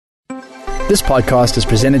This podcast is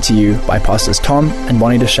presented to you by Pastors Tom and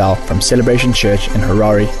Bonnie Deshal from Celebration Church in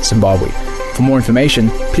Harare, Zimbabwe. For more information,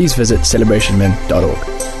 please visit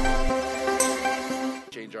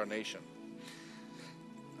celebrationmen.org. Change our nation.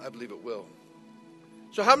 I believe it will.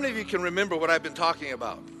 So how many of you can remember what I've been talking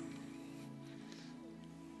about?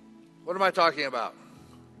 What am I talking about?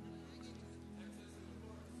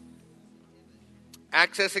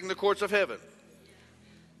 Accessing the courts of heaven.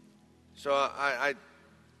 So I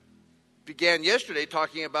began yesterday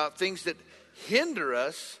talking about things that hinder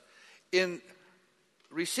us in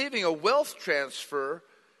receiving a wealth transfer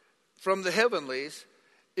from the heavenlies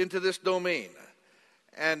into this domain.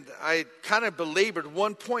 And I kind of belabored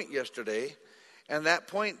one point yesterday, and that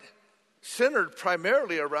point centered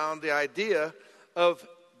primarily around the idea of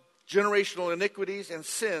generational iniquities and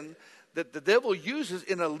sin that the devil uses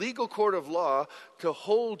in a legal court of law to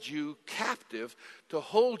hold you captive, to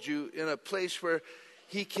hold you in a place where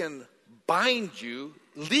he can bind you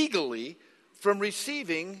legally from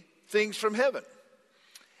receiving things from heaven.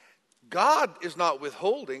 God is not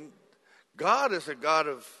withholding. God is a God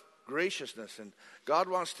of graciousness, and God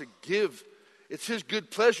wants to give. It's his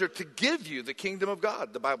good pleasure to give you the kingdom of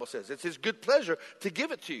God, the Bible says. It's his good pleasure to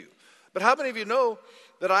give it to you. But how many of you know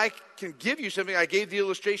that I can give you something? I gave the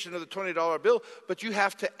illustration of the $20 bill, but you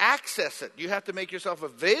have to access it. You have to make yourself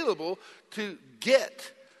available to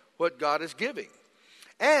get what God is giving.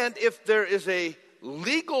 And if there is a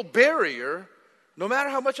legal barrier, no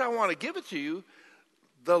matter how much I want to give it to you,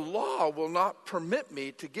 the law will not permit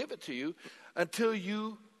me to give it to you until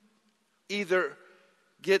you either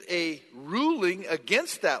get a ruling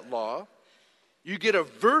against that law, you get a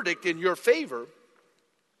verdict in your favor,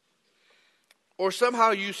 or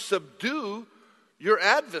somehow you subdue your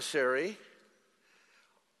adversary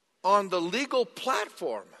on the legal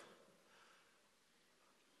platform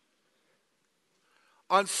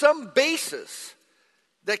on some basis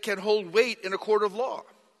that can hold weight in a court of law.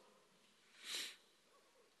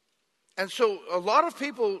 And so a lot of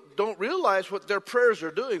people don't realize what their prayers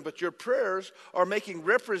are doing, but your prayers are making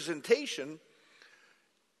representation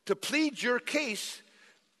to plead your case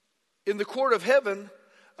in the court of heaven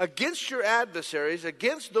against your adversaries,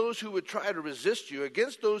 against those who would try to resist you,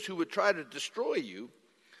 against those who would try to destroy you.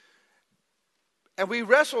 And we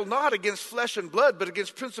wrestle not against flesh and blood, but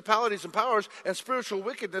against principalities and powers and spiritual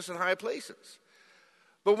wickedness in high places.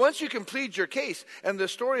 But once you can plead your case, and the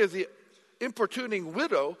story of the importuning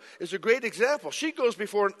widow is a great example. She goes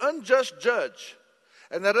before an unjust judge,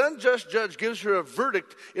 and that unjust judge gives her a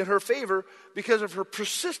verdict in her favor because of her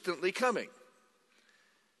persistently coming.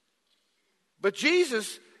 But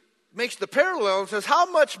Jesus makes the parallel and says,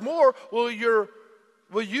 how much more will you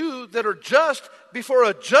that are just before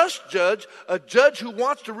a just judge, a judge who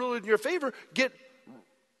wants to rule in your favor, get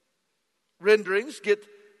renderings, get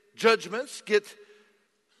judgments, get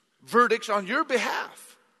verdicts on your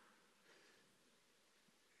behalf?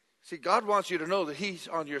 See, God wants you to know that he's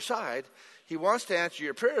on your side. He wants to answer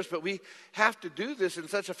your prayers, but we have to do this in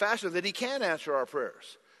such a fashion that he can answer our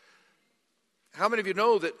prayers. How many of you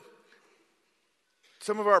know that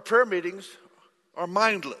some of our prayer meetings are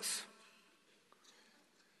mindless?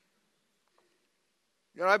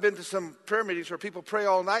 You know, I've been to some prayer meetings where people pray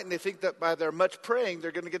all night and they think that by their much praying,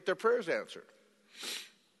 they're going to get their prayers answered.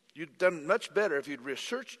 You'd done much better if you'd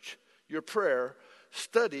researched your prayer,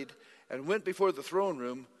 studied, and went before the throne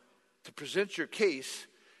room to present your case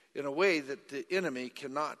in a way that the enemy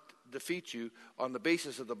cannot defeat you on the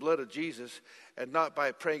basis of the blood of Jesus, and not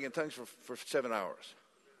by praying in tongues for 7 hours.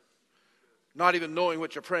 Not even knowing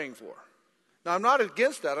what you're praying for. Now, I'm not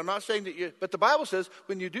against that. I'm not saying that but the Bible says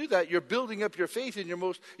when you do that, you're building up your faith in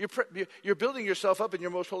you're building yourself up in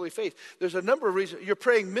your most holy faith. There's a number of reasons. You're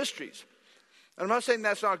praying mysteries. And I'm not saying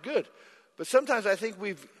that's not good. But sometimes I think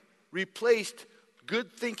we've replaced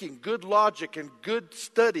good thinking, good logic, and good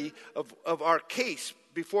study of our case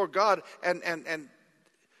before God, and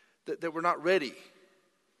that we're not ready.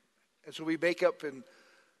 And so we make up in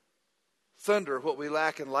thunder what we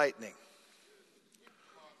lack in lightning.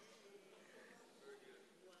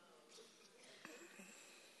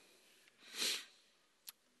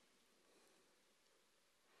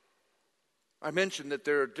 I mentioned that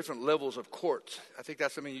there are different levels of courts. I think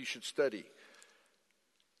that's something you should study.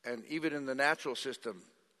 And even in the natural system,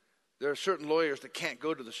 there are certain lawyers that can't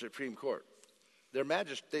go to the Supreme Court.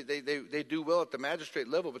 They do well at the magistrate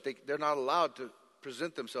level, but they're not allowed to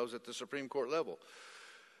present themselves at the Supreme Court level.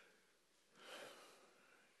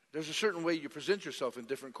 There's a certain way you present yourself in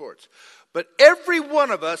different courts. But every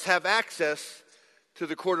one of us have access to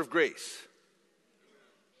the court of grace.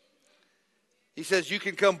 He says, you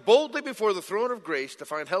can come boldly before the throne of grace to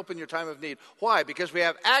find help in your time of need. Why? Because we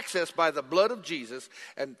have access by the blood of Jesus,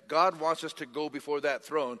 and God wants us to go before that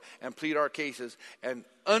throne and plead our cases and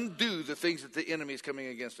undo the things that the enemy is coming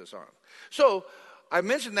against us on. So, I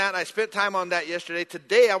mentioned that, and I spent time on that yesterday.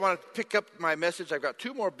 Today, I want to pick up my message. I've got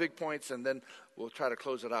 2 more big points, and then we'll try to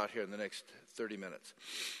close it out here in the next 30 minutes.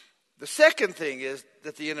 The second thing is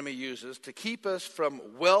that the enemy uses to keep us from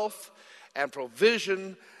wealth and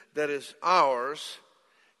provision that is ours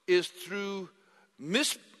is through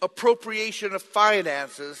misappropriation of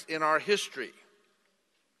finances in our history.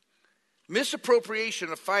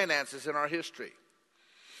 Misappropriation of finances in our history.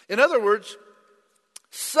 In other words,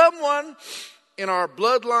 someone in our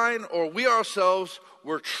bloodline or we ourselves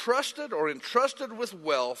were trusted or entrusted with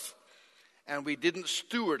wealth and we didn't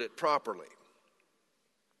steward it properly.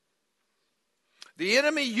 The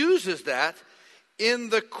enemy uses that in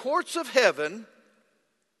the courts of heaven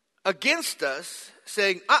against us,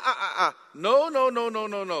 saying,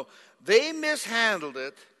 no. They mishandled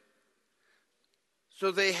it,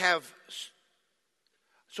 so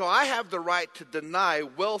I have the right to deny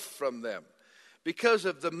wealth from them because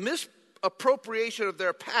of the misappropriation of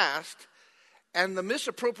their past and the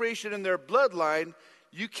misappropriation in their bloodline.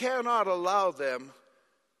 You cannot allow them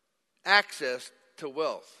access to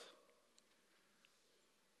wealth.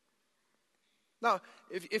 Now,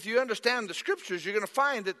 if you understand the scriptures, you're going to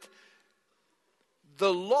find that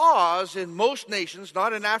the laws in most nations,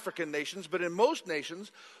 not in African nations, but in most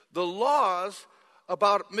nations, the laws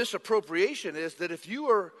about misappropriation is that if you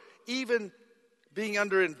are even being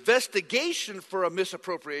under investigation for a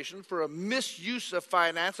misappropriation, for a misuse of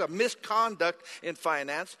finance, a misconduct in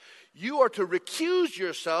finance, you are to recuse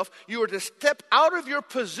yourself. You are to step out of your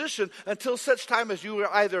position until such time as you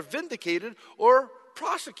are either vindicated or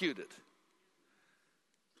prosecuted.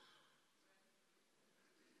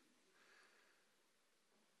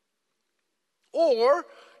 Or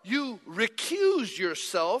you recuse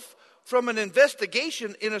yourself from an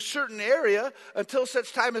investigation in a certain area until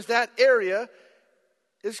such time as that area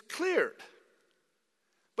is cleared.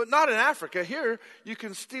 But not in Africa. Here, you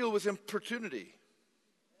can steal with impunity.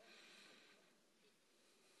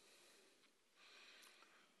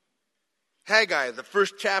 Haggai, the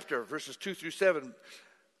first chapter, verses 2 through 7.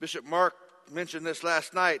 Bishop Mark mentioned this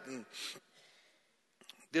last night and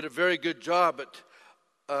did a very good job at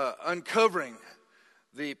uncovering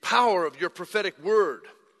the power of your prophetic word,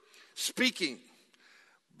 speaking.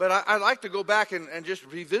 But I'd like to go back and just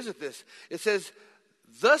revisit this. It says,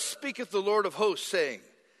 thus speaketh the Lord of hosts, saying,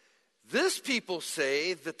 this people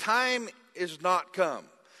say the time is not come,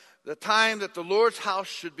 the time that the Lord's house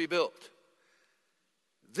should be built.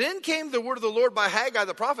 Then came the word of the Lord by Haggai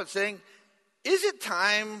the prophet, saying, is it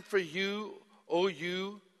time for you, O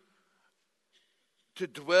you, to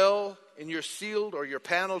dwell in your sealed or your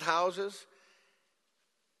paneled houses,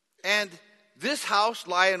 and this house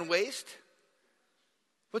lie in waste?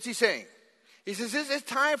 What's he saying? He says, is it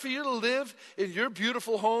time for you to live in your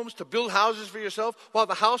beautiful homes, to build houses for yourself, while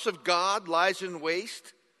the house of God lies in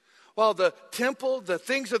waste? While the temple, the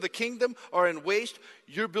things of the kingdom are in waste,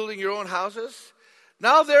 you're building your own houses?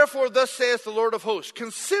 Now therefore, thus saith the Lord of hosts,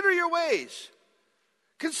 consider your ways.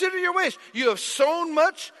 Consider your ways. You have sown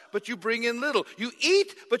much, but you bring in little. You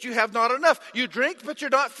eat, but you have not enough. You drink, but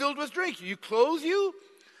you're not filled with drink. You clothe you,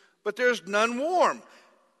 but there's none warm.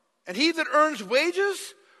 And he that earneth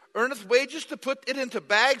wages to put it into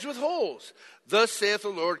bags with holes. Thus saith the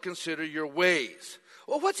Lord, consider your ways.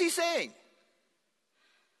 Well, what's he saying?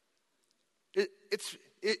 The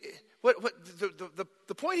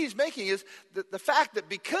point he's making is the fact that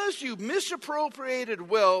because you misappropriated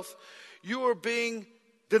wealth, you are being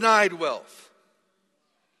denied wealth.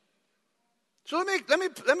 So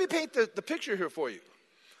let me paint the picture here for you.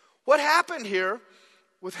 What happened here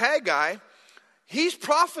with Haggai, he's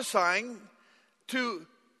prophesying to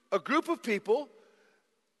a group of people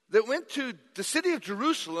that went to the city of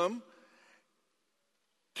Jerusalem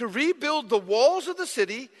to rebuild the walls of the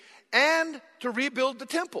city and to rebuild the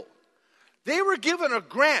temple. They were given a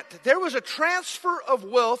grant. There was a transfer of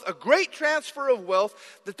wealth, a great transfer of wealth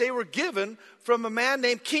that they were given from a man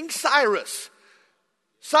named King Cyrus.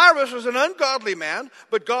 Cyrus was an ungodly man,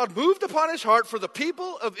 but God moved upon his heart for the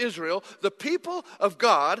people of Israel, the people of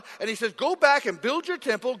God, and he says, go back and build your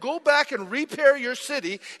temple, go back and repair your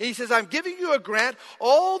city. And he says, I'm giving you a grant.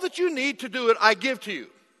 All that you need to do it, I give to you.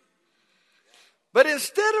 But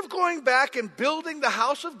instead of going back and building the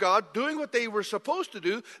house of God, doing what they were supposed to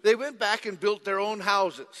do, they went back and built their own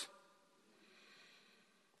houses.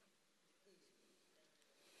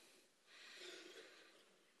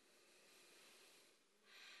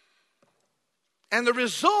 And the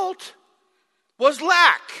result was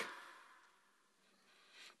lack.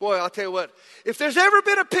 Boy, I'll tell you what, if there's ever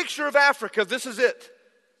been a picture of Africa, this is it.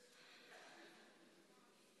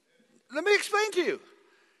 Let me explain to you.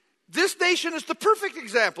 This nation is the perfect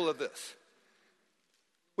example of this.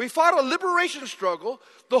 We fought a liberation struggle.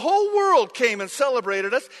 The whole world came and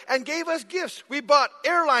celebrated us and gave us gifts. We bought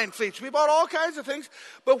airline fleets. We bought all kinds of things.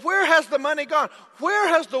 But where has the money gone? Where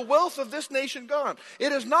has the wealth of this nation gone?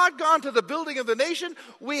 It has not gone to the building of the nation.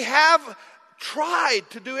 We have tried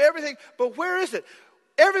to do everything, but where is it?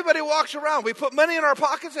 Everybody walks around. We put money in our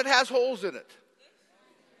pockets, it has holes in it.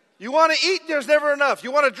 You want to eat, there's never enough.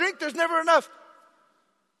 You want to drink, there's never enough.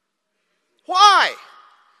 Why?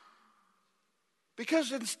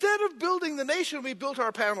 Because instead of building the nation, we built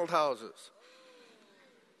our paneled houses.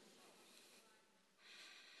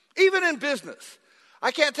 Even in business.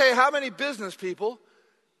 I can't tell you how many business people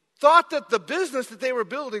thought that the business that they were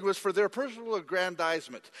building was for their personal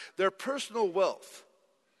aggrandizement, their personal wealth.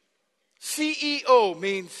 CEO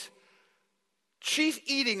means Chief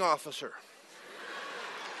Eating Officer.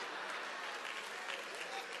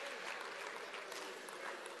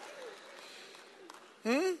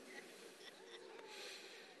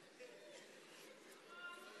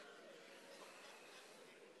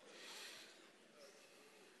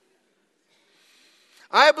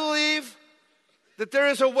 I believe that there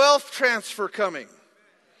is a wealth transfer coming.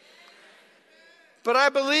 But I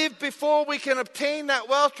believe before we can obtain that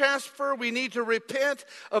wealth transfer, we need to repent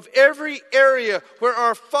of every area where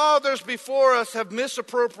our fathers before us have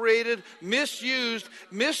misappropriated, misused,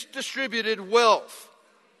 misdistributed wealth.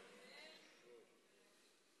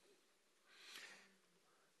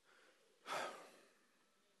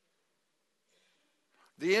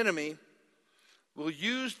 The enemy will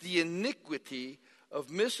use the iniquity of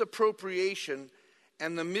misappropriation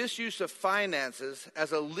and the misuse of finances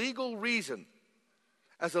as a legal reason,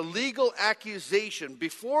 as a legal accusation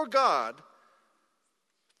before God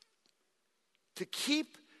to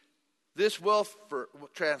keep this wealth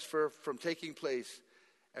transfer from taking place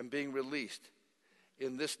and being released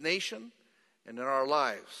in this nation and in our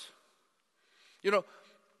lives. You know,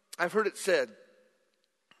 I've heard it said,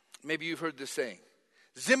 maybe you've heard this saying,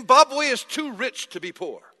 Zimbabwe is too rich to be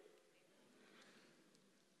poor.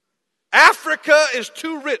 Africa is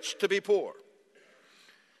too rich to be poor.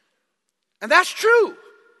 And that's true.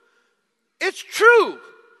 It's true.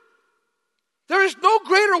 There is no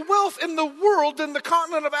greater wealth in the world than the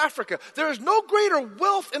continent of Africa. There is no greater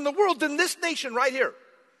wealth in the world than this nation right here.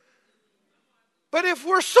 But if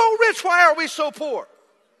we're so rich, why are we so poor?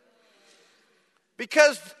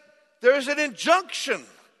 Because there is an injunction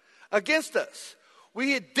against us.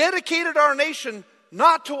 We had dedicated our nation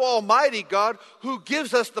not to Almighty God, who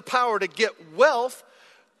gives us the power to get wealth.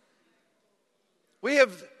 We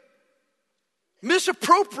have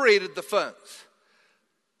misappropriated the funds.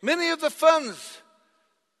 Many of the funds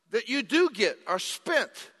that you do get are spent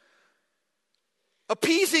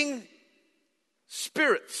appeasing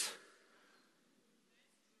spirits,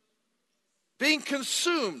 being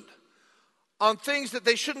consumed on things that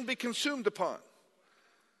they shouldn't be consumed upon,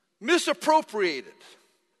 misappropriated.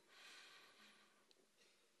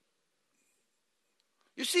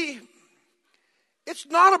 You see, it's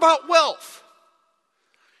not about wealth.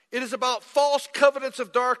 It is about false covenants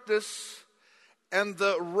of darkness and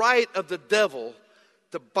the right of the devil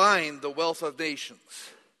to bind the wealth of nations.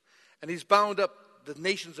 And he's bound up the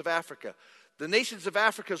nations of Africa. The nations of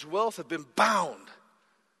Africa's wealth have been bound.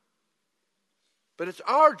 But it's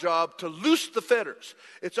our job to loose the fetters.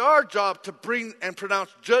 It's our job to bring and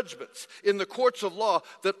pronounce judgments in the courts of law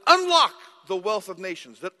that unlock the wealth of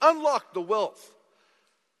nations, that unlock the wealth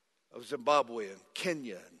of Zimbabwe and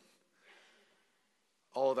Kenya and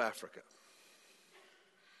all of Africa.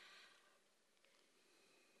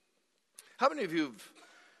 How many of you have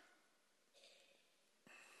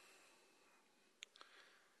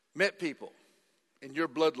met people in your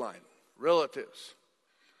bloodline, relatives?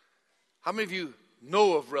 How many of you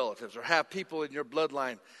know of relatives or have people in your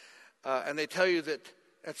bloodline and they tell you that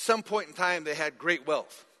at some point in time they had great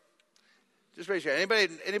wealth? Just raise your hand.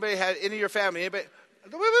 Anybody had any of your family? Anybody?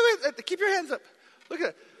 Wait. Keep your hands up. Look at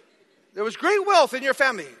it. There was great wealth in your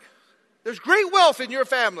family. There's great wealth in your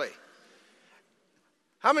family.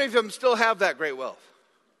 How many of them still have that great wealth?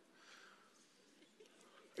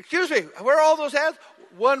 Excuse me, where are all those hands?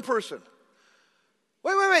 One person.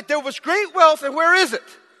 Wait. There was great wealth, and where is it?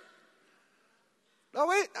 No,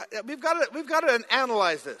 wait. We've got to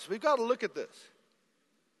analyze this. We've got to look at this.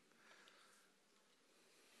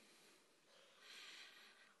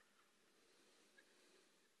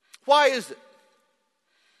 Why is it?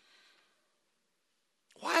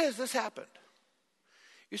 Why has this happened?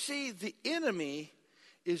 You see, the enemy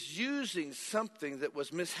is using something that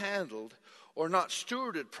was mishandled or not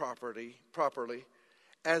stewarded properly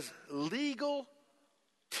as legal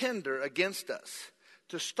tender against us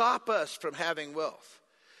to stop us from having wealth.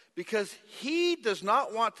 Because he does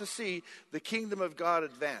not want to see the kingdom of God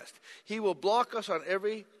advanced. He will block us on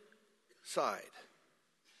every side.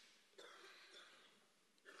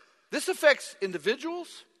 This affects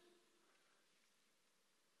individuals.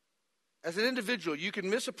 As an individual, you can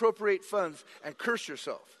misappropriate funds and curse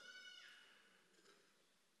yourself.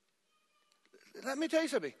 Let me tell you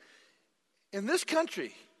something. In this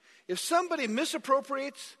country, if somebody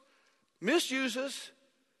misappropriates, misuses,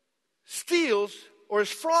 steals, or is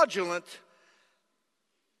fraudulent,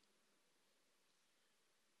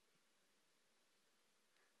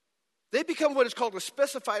 they become what is called a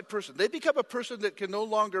specified person. They become a person that can no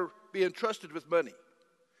longer be entrusted with money.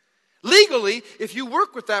 Legally, if you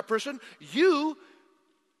work with that person, you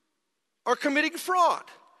are committing fraud.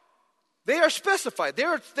 They are specified.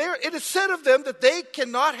 It is said of them that they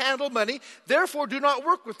cannot handle money, therefore do not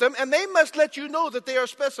work with them, and they must let you know that they are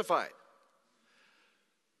specified.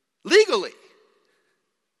 Legally.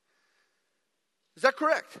 Is that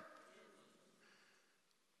correct?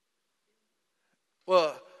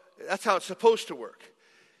 Well, that's how it's supposed to work.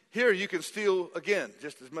 Here you can steal again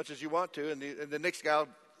just as much as you want to, and the next guy will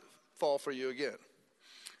fall for you again.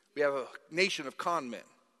 We have a nation of con men.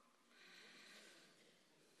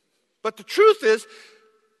 But the truth is,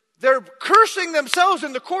 they're cursing themselves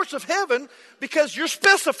in the courts of heaven because you're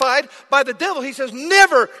specified by the devil. He says,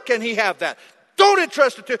 never can he have that. Don't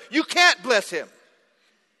entrust it to him. You can't bless him.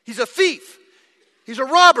 He's a thief. He's a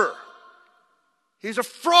robber. He's a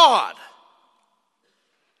fraud.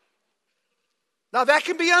 Now that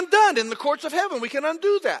can be undone in the courts of heaven. We can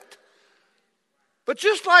undo that. But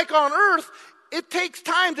just like on earth, it takes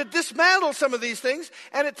time to dismantle some of these things,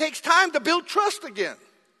 and it takes time to build trust again.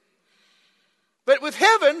 But with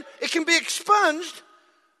heaven, it can be expunged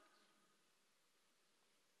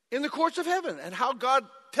in the courts of heaven, and how God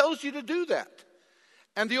tells you to do that,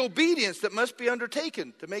 and the obedience that must be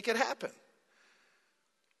undertaken to make it happen.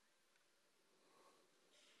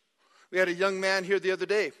 We had a young man here the other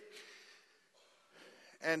day,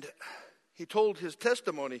 and he told his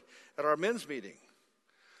testimony at our men's meeting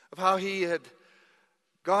of how he had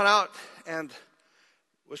gone out and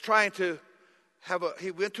was trying to he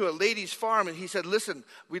went to a lady's farm, and he said, listen,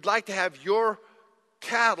 we'd like to have your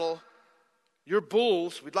cattle, your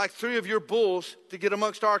bulls, we'd like 3 of your bulls to get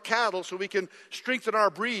amongst our cattle so we can strengthen our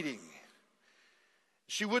breeding.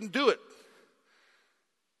 She wouldn't do it.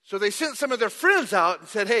 So they sent some of their friends out and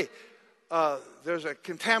said, hey, there's a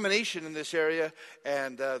contamination in this area,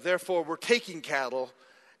 and therefore we're taking cattle.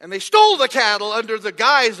 And they stole the cattle under the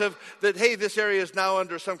guise of that, hey, this area is now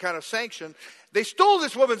under some kind of sanction. They stole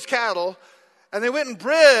this woman's cattle, and they went and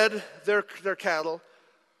bred their cattle.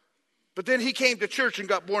 But then he came to church and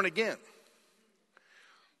got born again.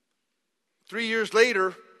 3 years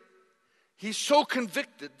later, he's so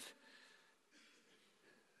convicted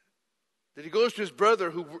that he goes to his brother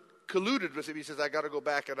who colluded with him. He says, I got to go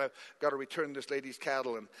back and I've got to return this lady's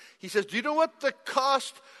cattle. And he says, do you know what the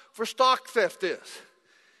cost for stock theft is?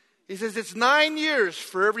 He says, it's 9 years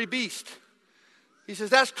for every beast. He says,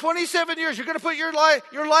 that's 27 years. You're going to put your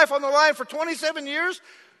life on the line for 27 years?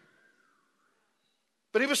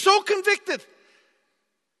 But he was so convicted.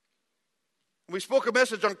 We spoke a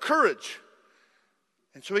message on courage.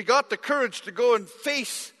 And so he got the courage to go and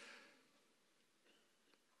face.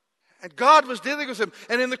 And God was dealing with him.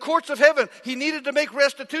 And in the courts of heaven, he needed to make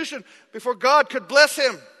restitution before God could bless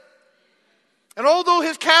him. And although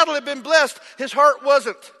his cattle had been blessed, his heart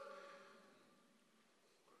wasn't.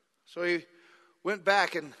 So he went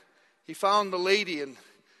back and he found the lady, and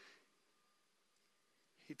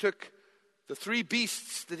he took the 3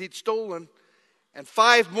 beasts that he'd stolen and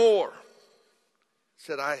 5 more.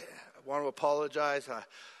 Said, I want to apologize. I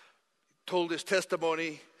told his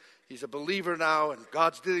testimony. He's a believer now, and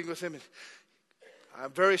God's dealing with him.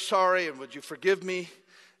 I'm very sorry, and would you forgive me?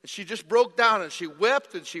 And she just broke down, and she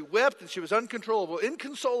wept, and she wept, and she was uncontrollable,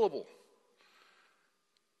 inconsolable.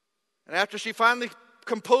 And after she finally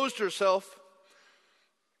composed herself,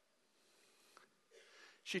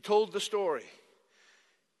 she told the story.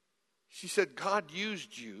 She said, God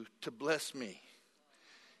used you to bless me.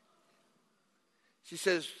 She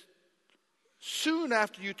says, soon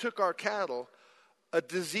after you took our cattle, a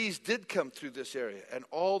disease did come through this area, and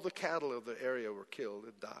all the cattle of the area were killed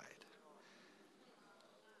and died.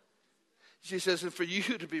 She says, and for you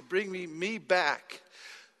to be bringing me back,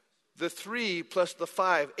 the 3 plus the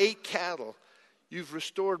 5, 8 cattle, you've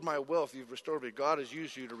restored my wealth, you've restored me. God has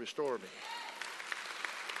used you to restore me.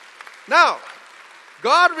 Now,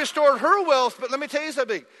 God restored her wealth, but let me tell you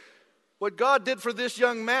something. What God did for this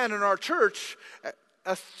young man in our church,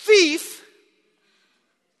 a thief,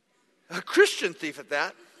 a Christian thief at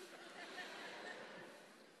that.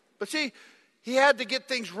 But see, he had to get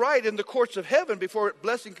things right in the courts of heaven before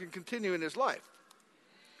blessing can continue in his life.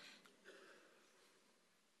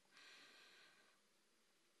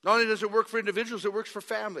 Not only does it work for individuals, it works for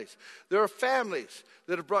families. There are families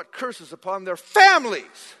that have brought curses upon their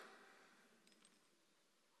families.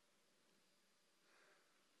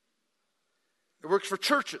 It works for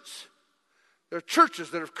churches. There are churches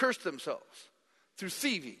that have cursed themselves through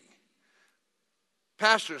thieving.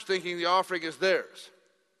 Pastors thinking the offering is theirs.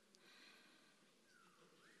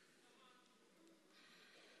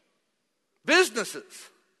 Businesses,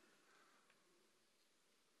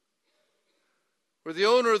 where the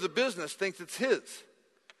owner of the business thinks it's his.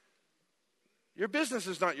 Your business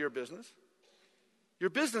is not your business. Your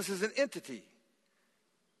business is an entity.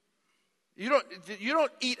 You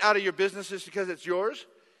don't eat out of your business just because it's yours.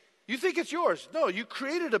 You think it's yours. No, you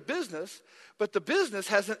created a business, but the business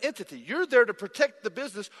has an entity. You're there to protect the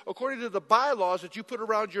business according to the bylaws that you put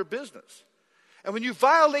around your business. And when you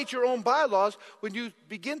violate your own bylaws, when you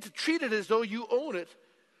begin to treat it as though you own it,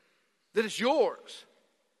 that it's yours,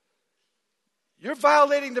 you're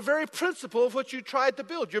violating the very principle of what you tried to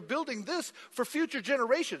build. You're building this for future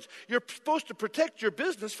generations. You're supposed to protect your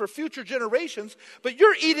business for future generations, but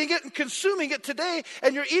you're eating it and consuming it today,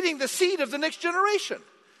 and you're eating the seed of the next generation.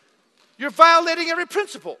 You're violating every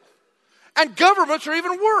principle. And governments are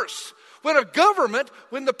even worse. When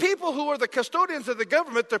the people who are the custodians of the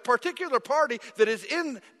government, the particular party that is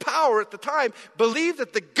in power at the time, believe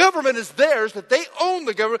that the government is theirs, that they own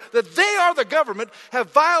the government, that they are the government,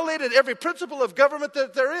 have violated every principle of government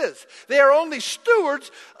that there is. They are only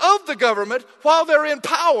stewards of the government while they're in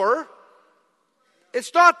power.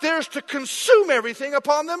 It's not theirs to consume everything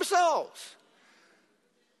upon themselves.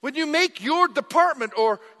 When you make your department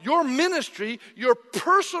or your ministry your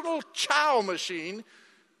personal chow machine,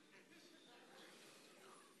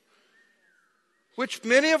 which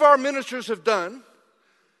many of our ministers have done,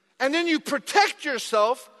 and then you protect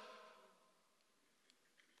yourself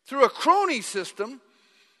through a crony system,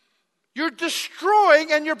 you're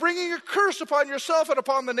destroying and you're bringing a curse upon yourself and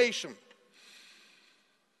upon the nation.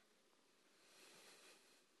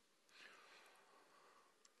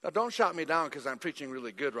 Now, don't shout me down because I'm preaching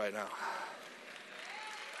really good right now.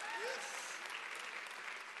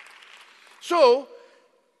 So,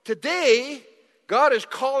 today, God is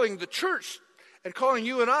calling the church and calling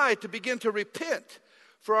you and I to begin to repent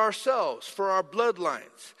for ourselves, for our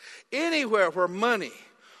bloodlines. Anywhere where money,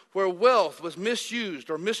 where wealth was misused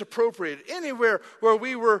or misappropriated, anywhere where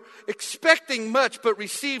we were expecting much but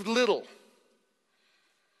received little.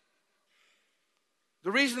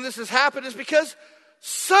 The reason this has happened is because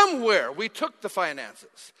somewhere we took the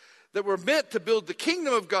finances that were meant to build the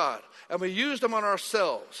kingdom of God and we used them on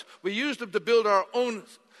ourselves. We used them to build our own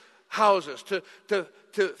houses, to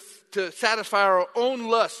satisfy our own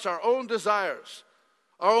lusts, our own desires,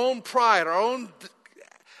 our own pride, our own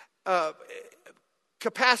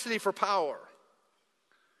capacity for power.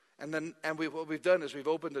 What we've done is we've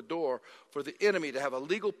opened the door for the enemy to have a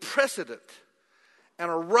legal precedent and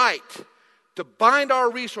a right to bind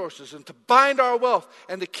our resources and to bind our wealth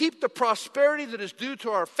and to keep the prosperity that is due to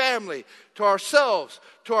our family, to ourselves,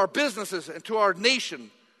 to our businesses, and to our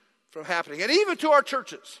nation from happening, and even to our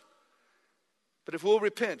churches. But if we'll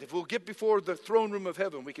repent, if we'll get before the throne room of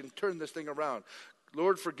heaven, we can turn this thing around.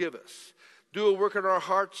 Lord, forgive us. Do a work in our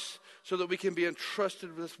hearts so that we can be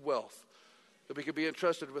entrusted with wealth, that we can be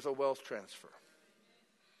entrusted with a wealth transfer.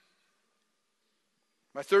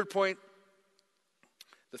 My third point,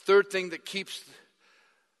 the third thing that keeps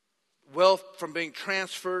wealth from being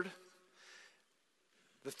transferred,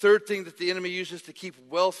 the third thing that the enemy uses to keep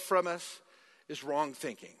wealth from us is wrong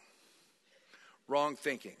thinking. Wrong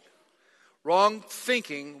thinking. Wrong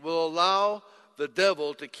thinking will allow the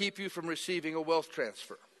devil to keep you from receiving a wealth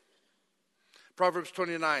transfer. Proverbs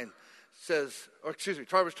 23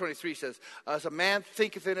 says, as a man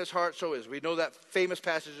thinketh in his heart, so is. We know that famous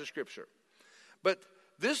passage of Scripture. But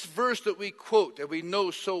this verse that we quote and we know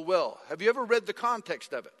so well, have you ever read the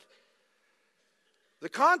context of it? The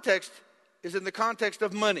context is in the context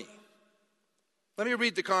of money. Let me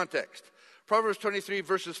read the context. Proverbs 23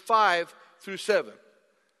 verses 5 through 7.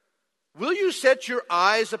 Will you set your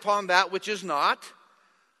eyes upon that which is not?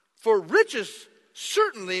 For riches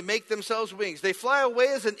certainly make themselves wings. They fly away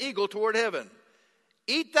as an eagle toward heaven.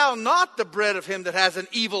 Eat thou not the bread of him that has an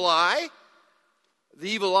evil eye. The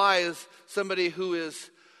evil eye is somebody who is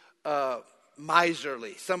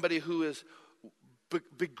miserly, somebody who is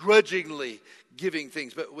begrudgingly giving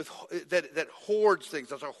things, but that hoards things.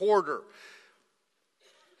 That's a hoarder.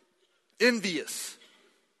 Envious.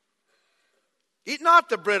 Eat not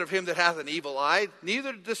the bread of him that hath an evil eye,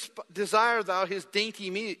 neither desire thou his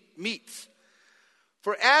dainty meats.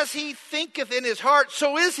 For as he thinketh in his heart,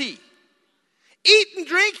 so is he. Eat and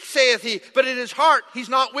drink, saith he, but in his heart he's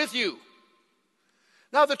not with you.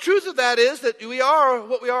 Now the truth of that is that we are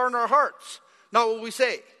what we are in our hearts, not what we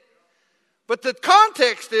say. But the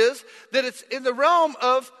context is that it's in the realm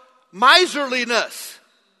of miserliness.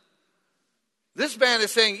 This man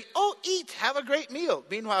is saying, oh, eat, have a great meal.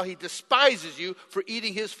 Meanwhile, he despises you for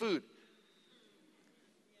eating his food.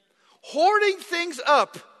 Hoarding things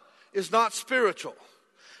up is not spiritual.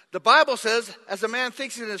 The Bible says, as a man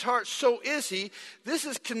thinks in his heart, so is he. This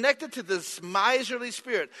is connected to this miserly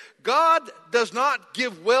spirit. God does not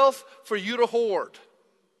give wealth for you to hoard.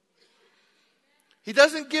 He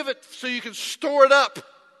doesn't give it so you can store it up.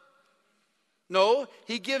 No,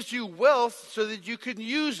 he gives you wealth so that you can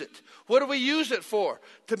use it. What do we use it for?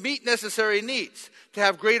 To meet necessary needs, to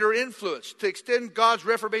have greater influence, to extend God's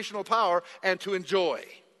reformational power, and to enjoy.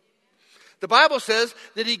 The Bible says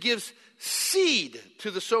that he gives seed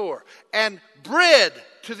to the sower and bread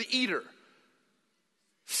to the eater.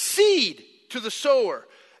 Seed to the sower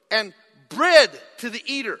and bread to the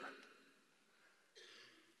eater.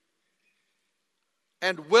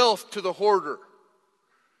 And wealth to the hoarder.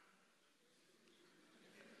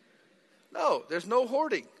 No, there's no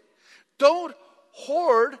hoarding. Don't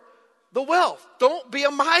hoard the wealth. Don't be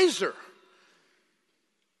a miser.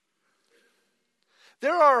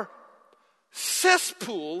 There are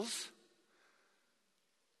cesspools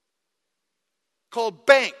called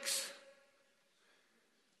banks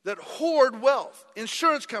that hoard wealth.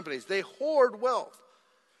 Insurance companies, they hoard wealth.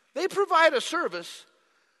 They provide a service,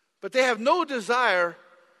 but they have no desire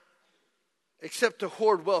except to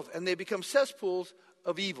hoard wealth, and they become cesspools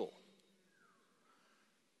of evil.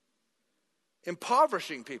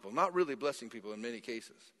 Impoverishing people, not really blessing people in many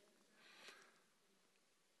cases.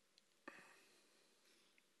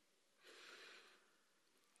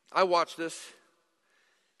 I watch this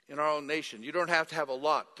in our own nation. You don't have to have a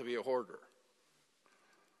lot to be a hoarder.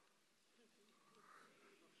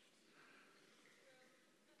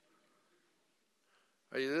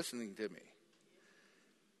 Are you listening to me?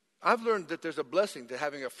 I've learned that there's a blessing to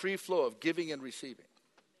having a free flow of giving and receiving.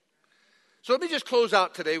 So let me just close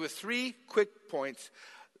out today with 3 quick points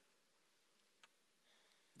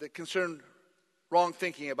that concern wrong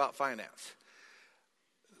thinking about finance.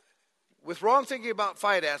 With wrong thinking about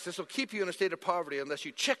finance, this will keep you in a state of poverty unless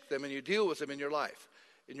you check them and you deal with them in your life,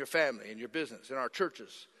 in your family, in your business, in our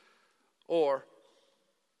churches, or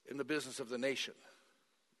in the business of the nation.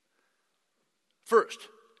 The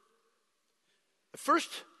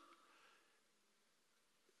first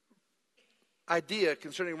idea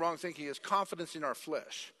concerning wrong thinking is confidence in our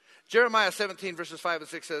flesh. Jeremiah 17 verses 5 and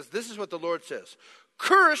 6 says, this is what the Lord says.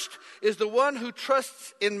 Cursed is the one who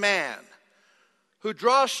trusts in man, who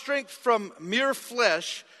draws strength from mere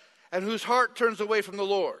flesh, and whose heart turns away from the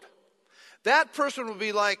Lord. That person will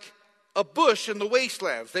be like a bush in the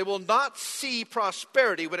wastelands. They will not see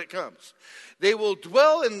prosperity when it comes. They will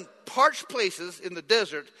dwell in parched places in the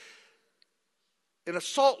desert, in a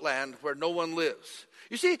salt land where no one lives.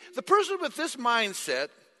 You see, the person with this mindset,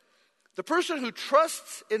 the person who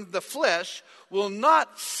trusts in the flesh, will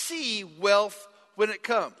not see wealth when it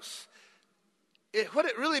comes. What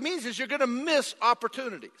it really means is you're going to miss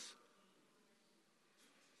opportunities.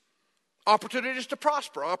 Opportunities to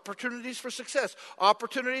prosper, opportunities for success,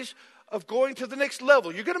 opportunities of going to the next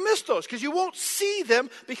level. You're going to miss those because you won't see them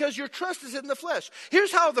because your trust is in the flesh.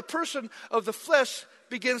 Here's how the person of the flesh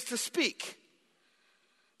begins to speak.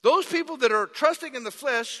 Those people that are trusting in the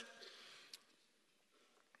flesh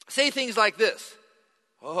say things like this.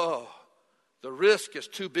 Oh, the risk is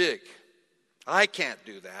too big. I can't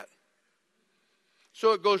do that.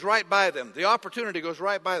 So it goes right by them. The opportunity goes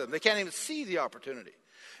right by them. They can't even see the opportunity.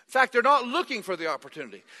 In fact, they're not looking for the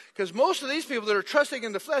opportunity. Because most of these people that are trusting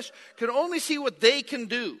in the flesh can only see what they can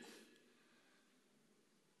do.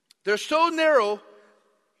 They're so narrow-minded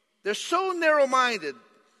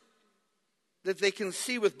that they can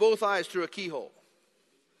see with both eyes through a keyhole.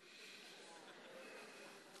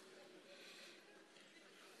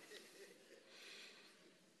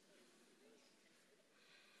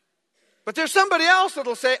 But there's somebody else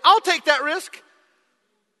that'll say, I'll take that risk.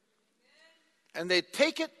 And they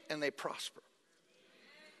take it and they prosper.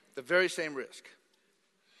 The very same risk.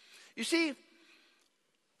 You see,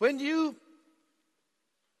 when you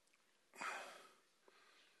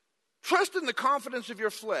trust in the confidence of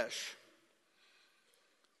your flesh,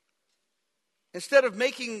 instead of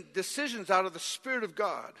making decisions out of the Spirit of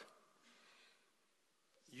God,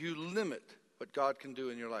 you limit what God can do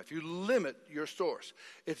in your life. You limit your source.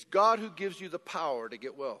 It's God who gives you the power to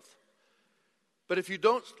get wealth. But if you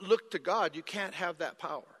don't look to God, you can't have that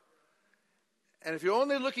power. And if you're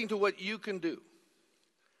only looking to what you can do,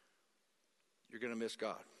 you're going to miss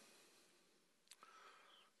God.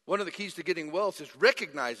 One of the keys to getting wealth is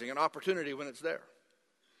recognizing an opportunity when it's there.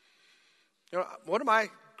 You know, one of my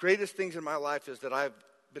greatest things in my life is that I've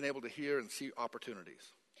been able to hear and see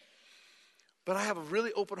opportunities. But I have a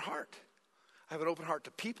really open heart. I have an open heart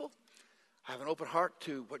to people. I have an open heart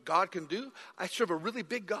to what God can do. I serve a really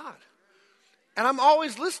big God. And I'm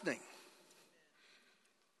always listening.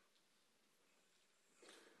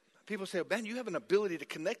 People say, man, you have an ability to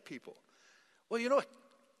connect people. Well, you know what?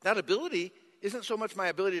 That ability isn't so much my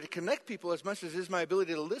ability to connect people as much as it is my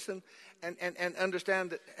ability to listen and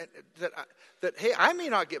understand that, hey, I may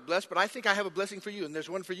not get blessed, but I think I have a blessing for you, and there's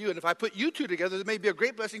one for you. And if I put you two together, there may be a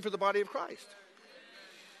great blessing for the body of Christ.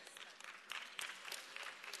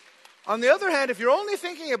 On the other hand, if you're only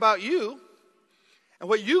thinking about you and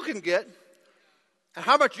what you can get and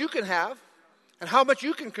how much you can have and how much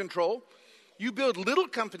you can control, you build little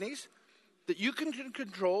companies that you can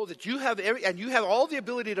control, that you have and you have all the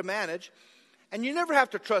ability to manage, and you never have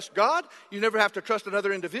to trust God, you never have to trust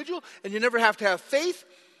another individual, and you never have to have faith,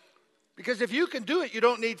 because if you can do it, you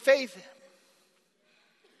don't need faith.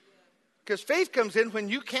 Because faith comes in when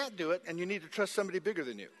you can't do it and you need to trust somebody bigger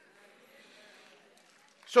than you.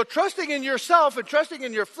 So trusting in yourself and trusting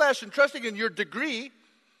in your flesh and trusting in your degree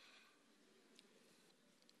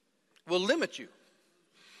will limit you.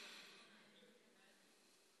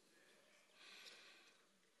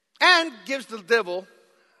 And gives the devil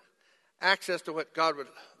access to what God would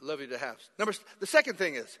love you to have. The second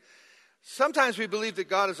thing is, sometimes we believe that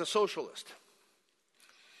God is a socialist.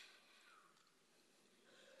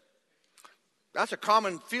 That's a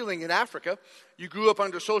common feeling in Africa. You grew up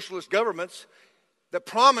under socialist governments that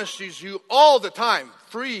promises you all the time,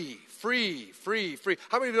 free, free, free, free.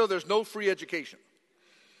 How many of you know there's no free education?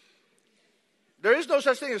 There is no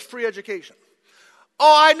such thing as free education.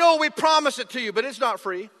 Oh, I know we promise it to you, but it's not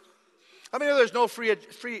free. How many of you know there's no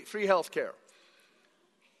free health care?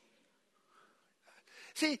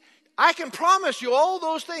 See, I can promise you all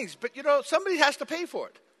those things, but you know, somebody has to pay for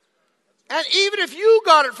it. And even if you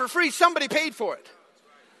got it for free, somebody paid for it.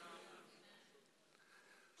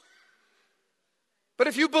 But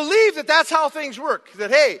if you believe that that's how things work, that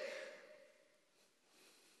hey,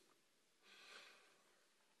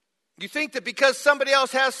 you think that because somebody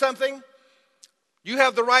else has something, you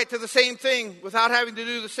have the right to the same thing without having to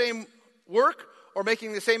do the same work or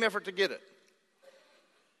making the same effort to get it.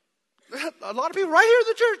 A lot of people right here in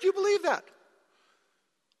the church, you believe that.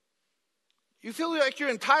 You feel like you're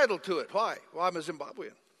entitled to it. Why? Well, I'm a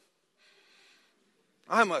Zimbabwean.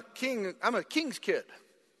 I'm a king's kid.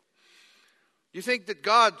 You think that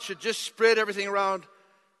God should just spread everything around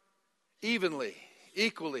evenly,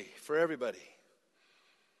 equally for everybody.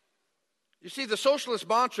 You see, the socialist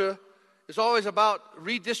mantra is always about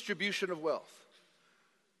redistribution of wealth.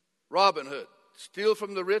 Robin Hood, steal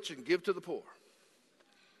from the rich and give to the poor.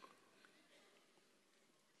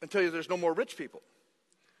 Until there's no more rich people.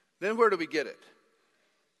 Then where do we get it?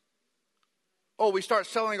 Oh, we start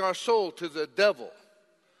selling our soul to the devil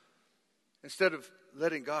instead of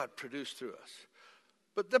letting God produce through us.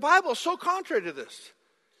 But the Bible is so contrary to this.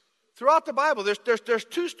 Throughout the Bible, there's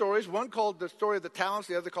two stories. One called the story of the talents,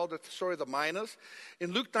 the other called the story of the minas.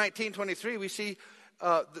 In Luke 19:23, we see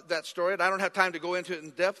that story. And I don't have time to go into it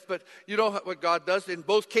in depth, but you know what God does. In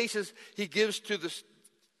both cases, he gives to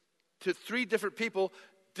three different people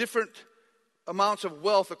different amounts of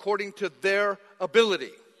wealth according to their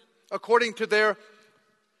ability. According to their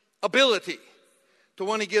ability. To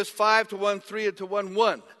one he gives 5, to one 3, and to one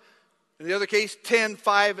 1. In the other case, 10,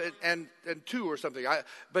 5, and 2 or something.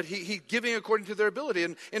 But he's giving according to their ability.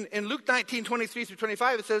 And in Luke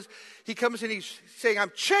 19:23-25, it says, he comes and he's saying,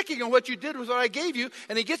 I'm checking on what you did with what I gave you.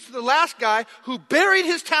 And he gets to the last guy who buried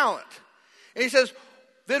his talent. And he says,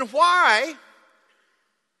 then why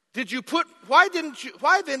then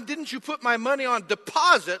didn't you put my money on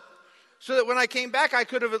deposit so that when I came back I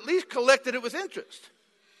could have at least collected it with interest?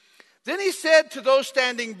 Then he said to those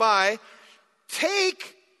standing by,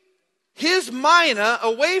 take his mina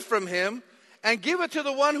away from him and give it to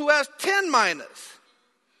the one who has 10 minas.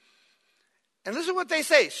 And this is what they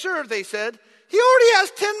say. Sir, they said, he already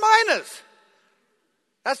has 10 minas.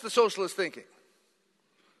 That's the socialist thinking.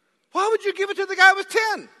 Why would you give it to the guy with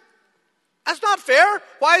 10? That's not fair.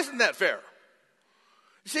 Why isn't that fair?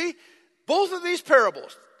 You see, both of these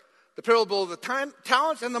parables, the parable of the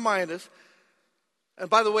talents and the minas, And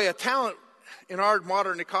by the way, a talent in our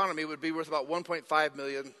modern economy would be worth about $1.5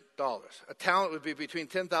 million. A talent would be between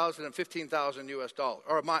 $10,000 and $15,000 US dollars.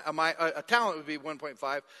 Or a talent would be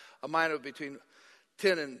 1.5. A minor would be between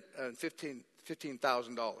 $10,000 and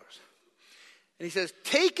 $15,000. And he says,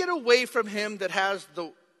 take it away from him that has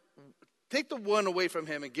take the one away from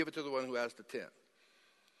him and give it to the one who has the 10.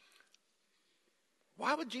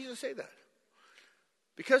 Why would Jesus say that?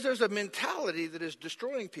 Because there's a mentality that is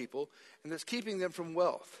destroying people and that's keeping them from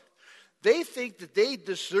wealth. They think that they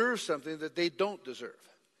deserve something that they don't deserve.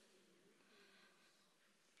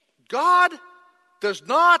 God does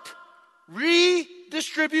not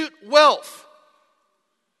redistribute wealth.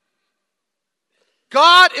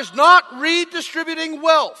 God is not redistributing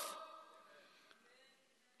wealth.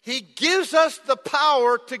 He gives us the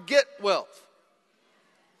power to get wealth.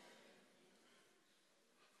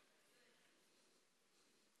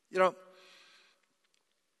 You know,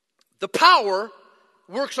 the power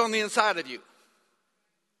works on the inside of you.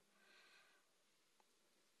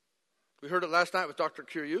 We heard it last night with Dr.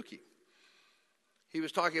 Kiryuki. He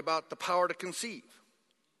was talking about the power to conceive.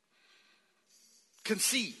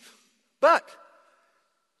 Conceive. But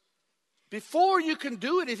before you can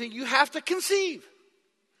do anything, you have to conceive.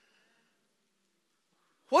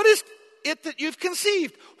 What is it that you've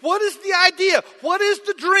conceived? What is the idea? What is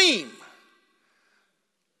the dream?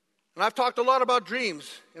 And I've talked a lot about dreams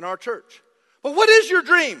in our church. But what is your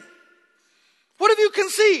dream? What have you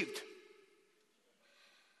conceived?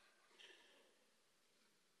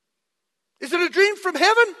 Is it a dream from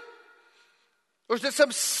heaven? Or is it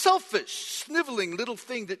some selfish, sniveling little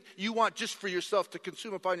thing that you want just for yourself to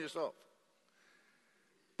consume upon yourself?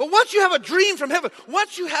 But once you have a dream from heaven,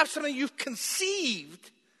 once you have something you've conceived,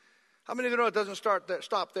 how many of you know it doesn't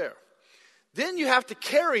stop there? Then you have to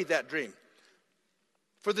carry that dream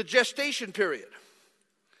for the gestation period.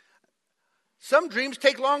 Some dreams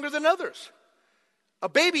take longer than others. A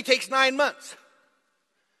baby takes 9 months.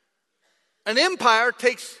 An empire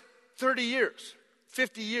takes 30 years,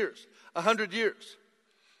 50 years, 100 years,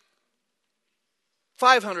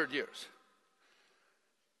 500 years.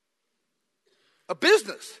 A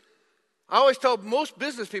business. I always tell most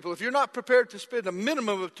business people, if you're not prepared to spend a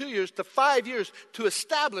minimum of 2 years to 5 years to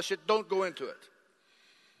establish it, don't go into it.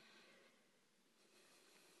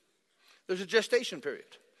 There's a gestation period.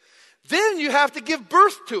 Then you have to give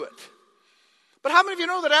birth to it. But how many of you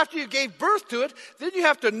know that after you gave birth to it, then you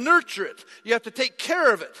have to nurture it. You have to take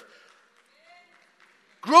care of it.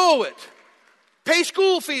 Grow it. Pay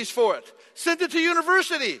school fees for it. Send it to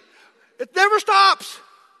university. It never stops.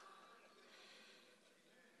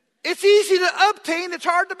 It's easy to obtain. It's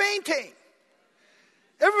hard to maintain.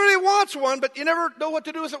 Everybody wants one, but you never know what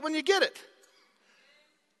to do with it when you get it.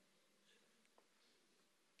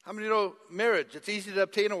 How many know marriage? It's easy to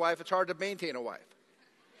obtain a wife. It's hard to maintain a wife.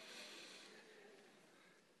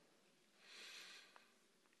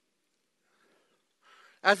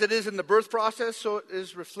 As it is in the birth process, so it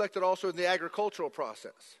is reflected also in the agricultural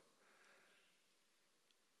process.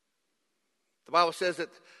 The Bible says that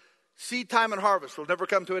seed time and harvest will never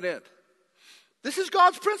come to an end. This is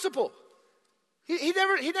God's principle. He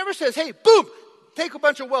never says, hey, boom, take a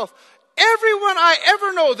bunch of wealth. Everyone I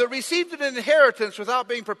ever know that received an inheritance without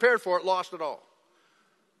being prepared for it lost it all.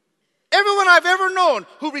 Everyone I've ever known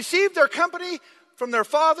who received their company from their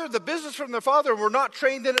father, the business from their father, and were not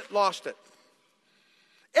trained in it, lost it.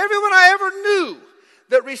 Everyone I ever knew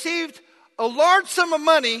that received a large sum of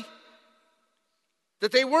money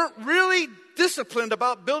that they weren't really disciplined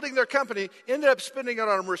about building their company, ended up spending it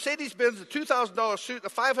on a Mercedes-Benz, a $2,000 suit, a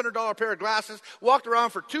 $500 pair of glasses, walked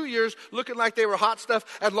around for 2 years looking like they were hot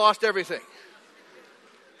stuff and lost everything.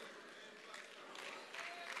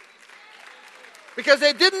 Because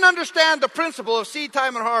they didn't understand the principle of seed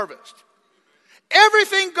time and harvest.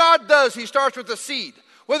 Everything God does, He starts with a seed.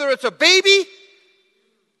 Whether it's a baby,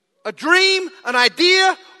 a dream, an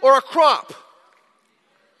idea, or a crop.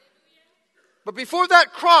 But before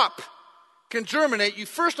that crop can germinate, you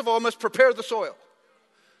first of all must prepare the soil.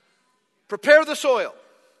 Prepare the soil.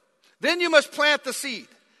 Then you must plant the seed.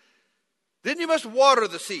 Then you must water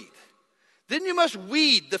the seed. Then you must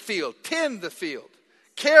weed the field, tend the field,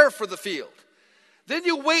 care for the field. Then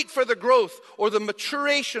you wait for the growth or the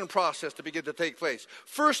maturation process to begin to take place.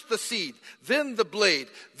 First the seed, then the blade,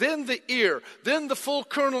 then the ear, then the full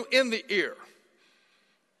kernel in the ear.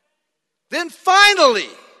 Then finally,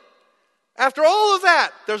 after all of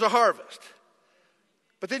that, there's a harvest.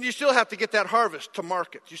 But then you still have to get that harvest to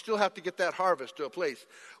market. You still have to get that harvest to a place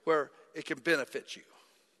where it can benefit you.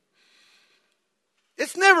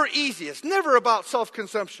 It's never easy. It's never about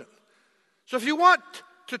self-consumption. So if you want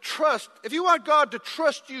God to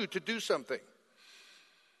trust you to do something,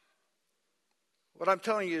 What I'm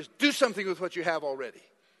telling you is do something with what you have already.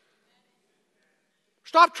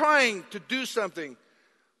 Stop trying to do something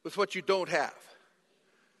with what you don't have.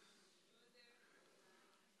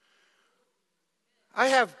 I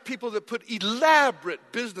have people that put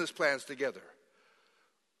elaborate business plans together.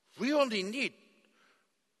 We only need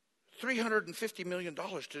 $350 million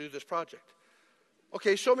to do this project.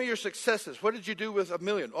 Okay, show me your successes. What did you do with $1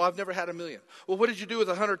 million? Oh, I've never had $1 million. Well, what did you do with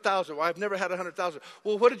 100,000? Well, I've never had 100,000.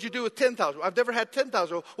 Well, what did you do with 10,000? I've never had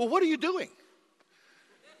 10,000. Well, what are you doing?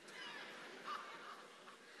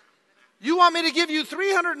 You want me to give you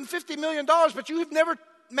 $350 million, but you have never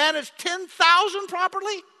managed 10,000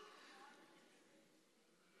 properly?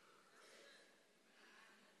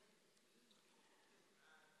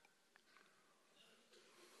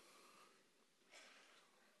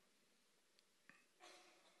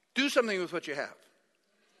 Do something with what you have,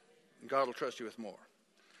 and God will trust you with more.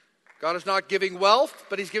 God is not giving wealth,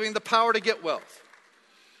 but He's giving the power to get wealth.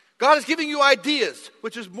 God is giving you ideas,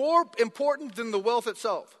 which is more important than the wealth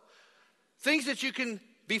itself. Things that you can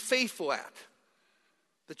be faithful at.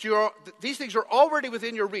 These things are already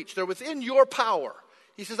within your reach. They're within your power.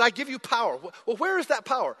 He says, I give you power. Well, where is that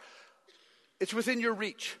power? It's within your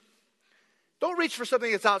reach. Don't reach for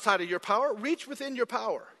something that's outside of your power. Reach within your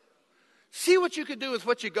power. See what you can do with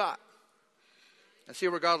what you got. And see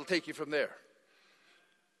where God will take you from there.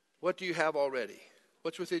 What do you have already?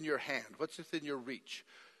 What's within your hand? What's within your reach?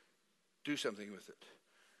 Do something with it.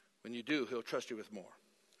 When you do, He'll trust you with more.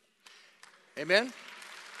 Amen?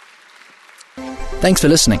 Thanks for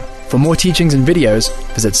listening. For more teachings and videos,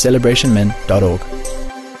 visit celebrationmen.org.